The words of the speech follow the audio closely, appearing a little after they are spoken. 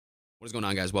What is going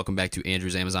on, guys? Welcome back to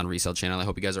Andrew's Amazon Resale Channel. I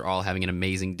hope you guys are all having an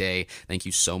amazing day. Thank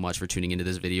you so much for tuning into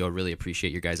this video. I really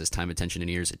appreciate your guys' time, attention, and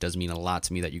ears. It does mean a lot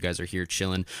to me that you guys are here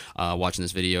chilling, watching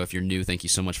this video. If you're new, thank you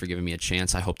so much for giving me a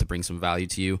chance. I hope to bring some value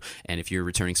to you. And if you're a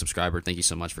returning subscriber, thank you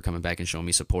so much for coming back and showing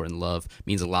me support and love. It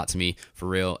means a lot to me, for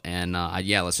real. And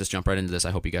yeah, let's just jump right into this.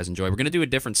 I hope you guys enjoy. We're going to do a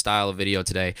different style of video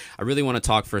today. I really want to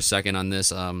talk for a second on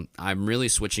this. I'm really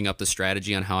switching up the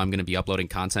strategy on how I'm going to be uploading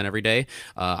content every day.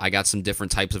 I got some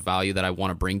different types of value that I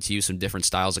want to bring to you, some different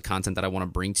styles of content that I want to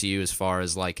bring to you as far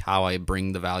as like how I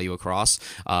bring the value across,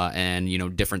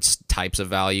 and different types of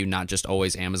value, not just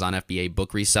always Amazon FBA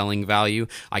book reselling value.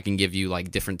 I can give you like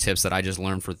different tips that I just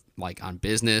learned for like on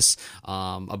business,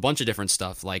 a bunch of different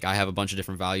stuff. Like I have a bunch of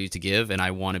different value to give, and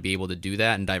I want to be able to do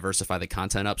that and diversify the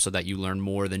content up so that you learn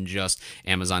more than just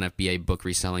Amazon FBA book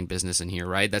reselling business in here,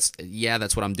 right? That's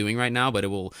what I'm doing right now, but it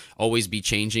will always be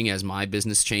changing as my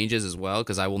business changes as well,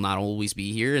 because I will not always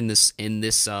be here in this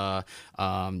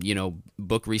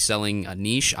book reselling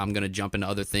niche. I'm going to jump into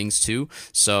other things too.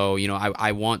 So,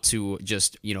 I want to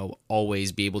just,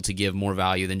 always be able to give more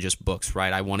value than just books,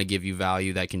 right? I want to give you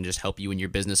value that can just help you in your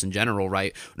business in general,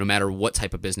 right? No matter what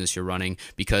type of business you're running,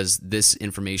 because this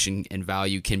information and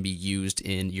value can be used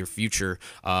in your future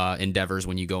endeavors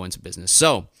when you go into business.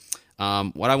 So,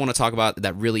 what I want to talk about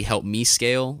that really helped me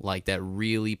scale, like that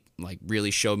really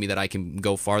showed me that I can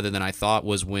go farther than I thought,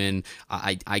 was when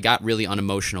I got really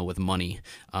unemotional with money.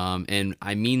 And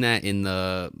I mean that in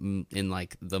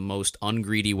the most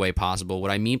ungreedy way possible.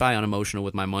 What I mean by unemotional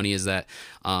with my money is that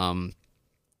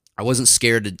I wasn't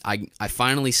scared to, I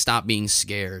finally stopped being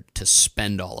scared to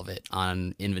spend all of it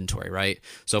on inventory, right?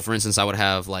 So for instance, I would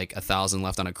have like 1,000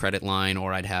 left on a credit line,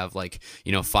 or I'd have like,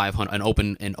 500,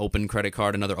 an open credit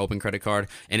card, another open credit card.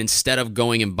 And instead of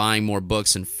going and buying more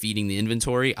books and feeding the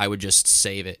inventory, I would just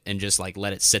save it and just like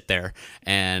let it sit there.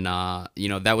 And,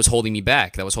 that was holding me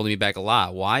back. That was holding me back a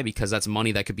lot. Why? Because that's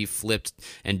money that could be flipped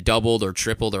and doubled or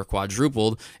tripled or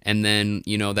quadrupled. And then,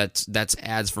 that's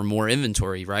adds for more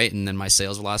inventory, right? And then my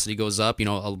sales velocity goes up,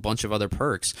 a bunch of other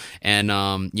perks. And,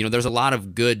 there's a lot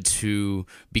of good to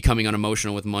becoming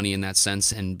unemotional with money in that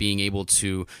sense, and being able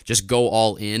to just go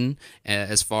all in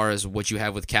as far as what you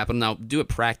have with capital. Now, do it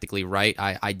practically, right?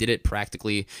 I did it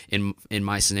practically in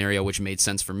my scenario, which made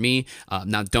sense for me.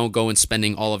 Now, don't go and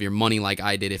spending all of your money like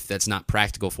I did if that's not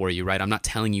practical for you, right? I'm not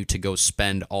telling you to go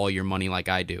spend all your money like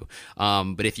I do.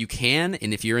 But if you can,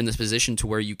 and if you're in this position to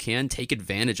where you can, take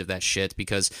advantage of that shit,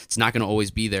 because it's not going to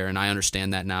always be there. And I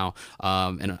understand that now.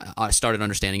 And I started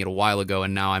understanding it a while ago,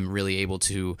 and now I'm really able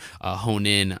to hone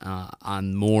in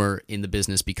on more in the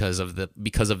business because of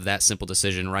that simple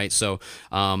decision, right? So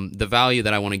the value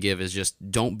that I want to give is just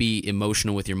don't be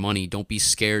emotional with your money. Don't be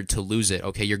scared to lose it.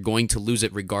 Okay, you're going to lose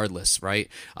it regardless, right?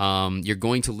 You're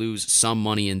going to lose some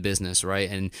money in business, right?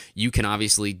 And you can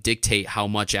obviously dictate how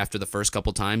much after the first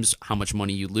couple times, how much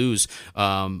money you lose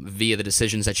via the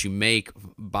decisions that you make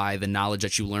by the knowledge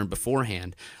that you learned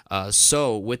beforehand.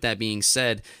 So with that being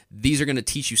said, these are going to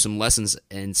teach you some lessons,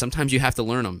 and sometimes you have to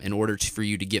learn them in order for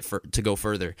you to go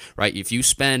further, right? If you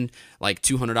spend like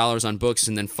 $200 on books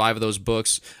and then 5 of those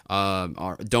books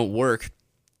don't work,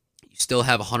 you still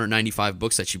have 195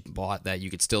 books that you bought that you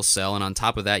could still sell, and on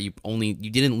top of that, you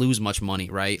didn't lose much money,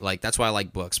 right? Like that's why I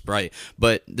like books, right?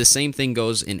 But the same thing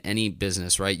goes in any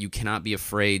business, right? You cannot be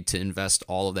afraid to invest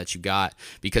all of that you got,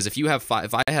 because if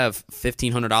I have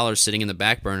 $1,500 sitting in the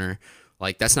back burner,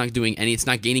 like it's not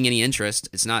gaining any interest.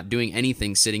 It's not doing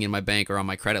anything sitting in my bank or on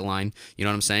my credit line. You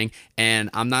know what I'm saying? And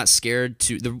I'm not scared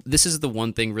this is the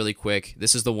one thing really quick.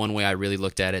 This is the one way I really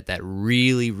looked at it that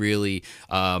really, really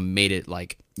made it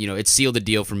like, it sealed the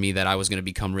deal for me that I was going to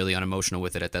become really unemotional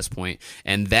with it at this point.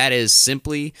 And that is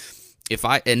simply,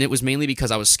 and it was mainly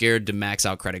because I was scared to max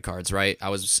out credit cards, right? I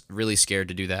was really scared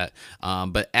to do that.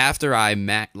 But after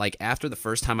after the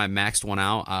first time I maxed one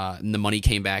out, and the money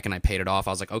came back and I paid it off,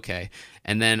 I was like, okay.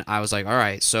 And then I was like, all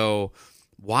right, so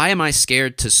why am I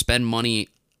scared to spend money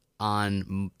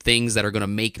on things that are going to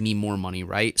make me more money,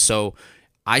 right? So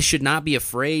I should not be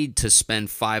afraid to spend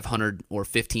 $500 or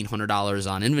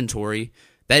 $1,500 on inventory.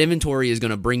 That inventory is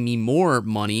going to bring me more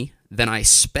money than I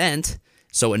spent,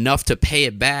 so enough to pay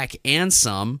it back and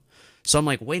some. So I'm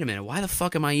like, wait a minute, why the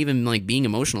fuck am I even like being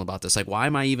emotional about this? Like, why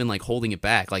am I even like holding it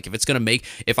back? Like, if it's gonna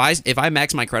if I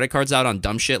max my credit cards out on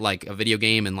dumb shit like a video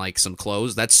game and like some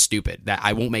clothes, that's stupid. That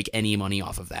I won't make any money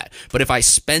off of that. But if I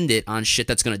spend it on shit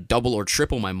that's gonna double or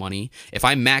triple my money, if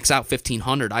I max out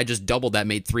 1,500, I just doubled that,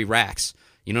 made 3 racks.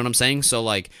 You know what I'm saying? So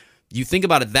like, you think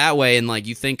about it that way, and like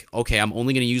you think, okay, I'm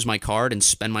only going to use my card and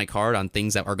spend my card on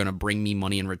things that are going to bring me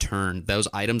money in return. Those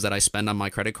items that I spend on my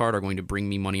credit card are going to bring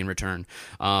me money in return.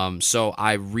 So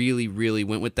I really, really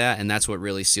went with that, and that's what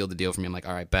really sealed the deal for me. I'm like,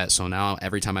 all right, bet. So now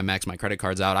every time I max my credit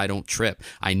cards out, I don't trip.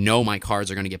 I know my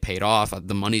cards are going to get paid off.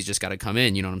 The money's just got to come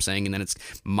in. You know what I'm saying? And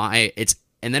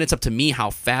then it's up to me how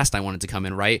fast I want it to come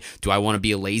in, right? Do I want to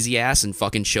be a lazy ass and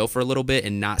fucking chill for a little bit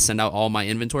and not send out all my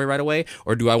inventory right away?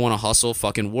 Or do I want to hustle,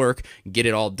 fucking work, get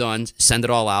it all done, send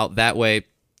it all out? That way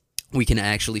we can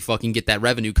actually fucking get that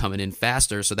revenue coming in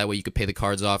faster, so that way you could pay the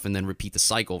cards off and then repeat the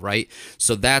cycle, right?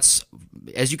 So that's,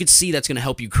 as you can see, that's going to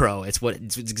help you grow. It's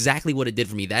exactly what it did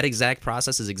for me. That exact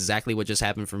process is exactly what just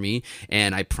happened for me,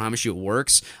 and I promise you it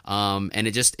works. And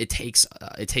it takes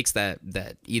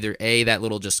that either A, that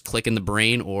little just click in the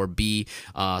brain, or B,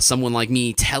 someone like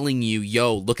me telling you,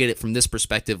 yo, look at it from this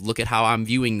perspective, look at how I'm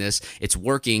viewing this, it's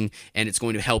working, and it's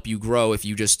going to help you grow if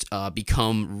you just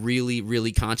become really,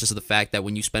 really conscious of the fact that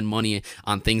when you spend money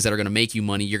on things that are going to make you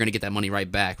money, you're going to get that money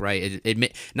right back, right?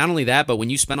 Not only that, but when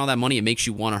you spend all that money, it makes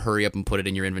you want to hurry up and put it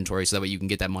in your inventory, so that way you can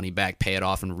get that money back, pay it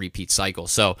off, and repeat cycle.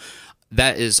 So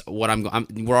that is what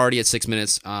we're already at 6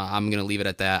 minutes. I'm going to leave it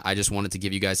at that. I just wanted to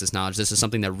give you guys this knowledge. This is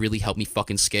something that really helped me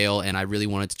fucking scale, and I really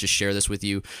wanted to just share this with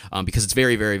you because it's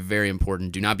very, very, very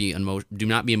important. Do not be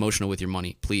emotional with your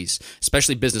money, please,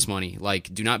 especially business money.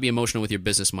 Like, do not be emotional with your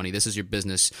business money. This is your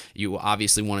business. You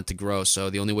obviously want it to grow, so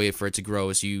the only way for it to grow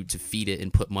is you to feed it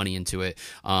and put money into it,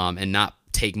 and not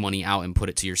take money out and put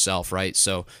it to yourself, right?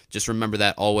 So just remember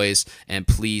that always, and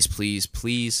please, please,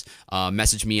 please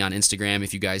message me on Instagram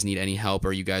if you guys need any help,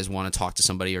 or you guys want to talk to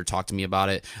somebody or talk to me about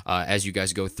it. As you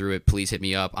guys go through it, please hit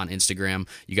me up on Instagram.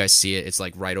 You guys see it. It's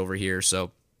like right over here.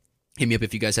 So hit me up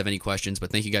if you guys have any questions.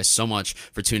 But thank you guys so much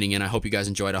for tuning in. I hope you guys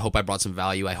enjoyed. I hope I brought some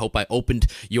value. I hope I opened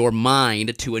your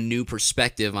mind to a new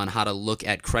perspective on how to look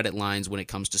at credit lines when it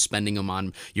comes to spending them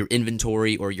on your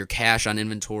inventory or your cash on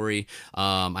inventory.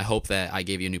 I hope that I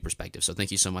gave you a new perspective. So thank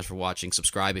you so much for watching.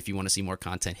 Subscribe if you want to see more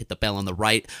content. Hit the bell on the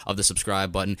right of the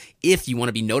subscribe button if you want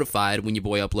to be notified when your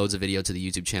boy uploads a video to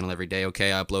the YouTube channel every day.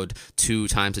 Okay, I upload 2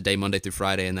 times a day, Monday through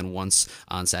Friday, and then once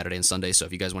on Saturday and Sunday. So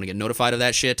if you guys want to get notified of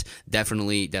that shit,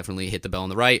 definitely hit the bell on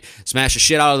the right. Smash the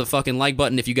shit out of the fucking like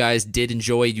button if you guys did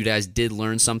enjoy, you guys did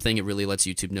learn something. It really lets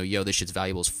YouTube know, yo, this shit's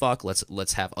valuable as fuck.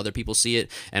 Let's have other people see it.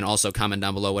 And also comment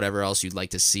down below whatever else you'd like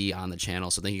to see on the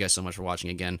channel. So thank you guys so much for watching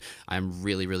again. I'm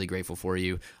really, really grateful for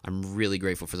you. I'm really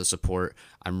grateful for the support.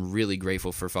 I'm really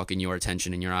grateful for fucking your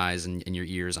attention and your eyes and your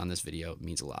ears on this video. It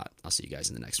means a lot. I'll see you guys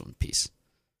in the next one. Peace.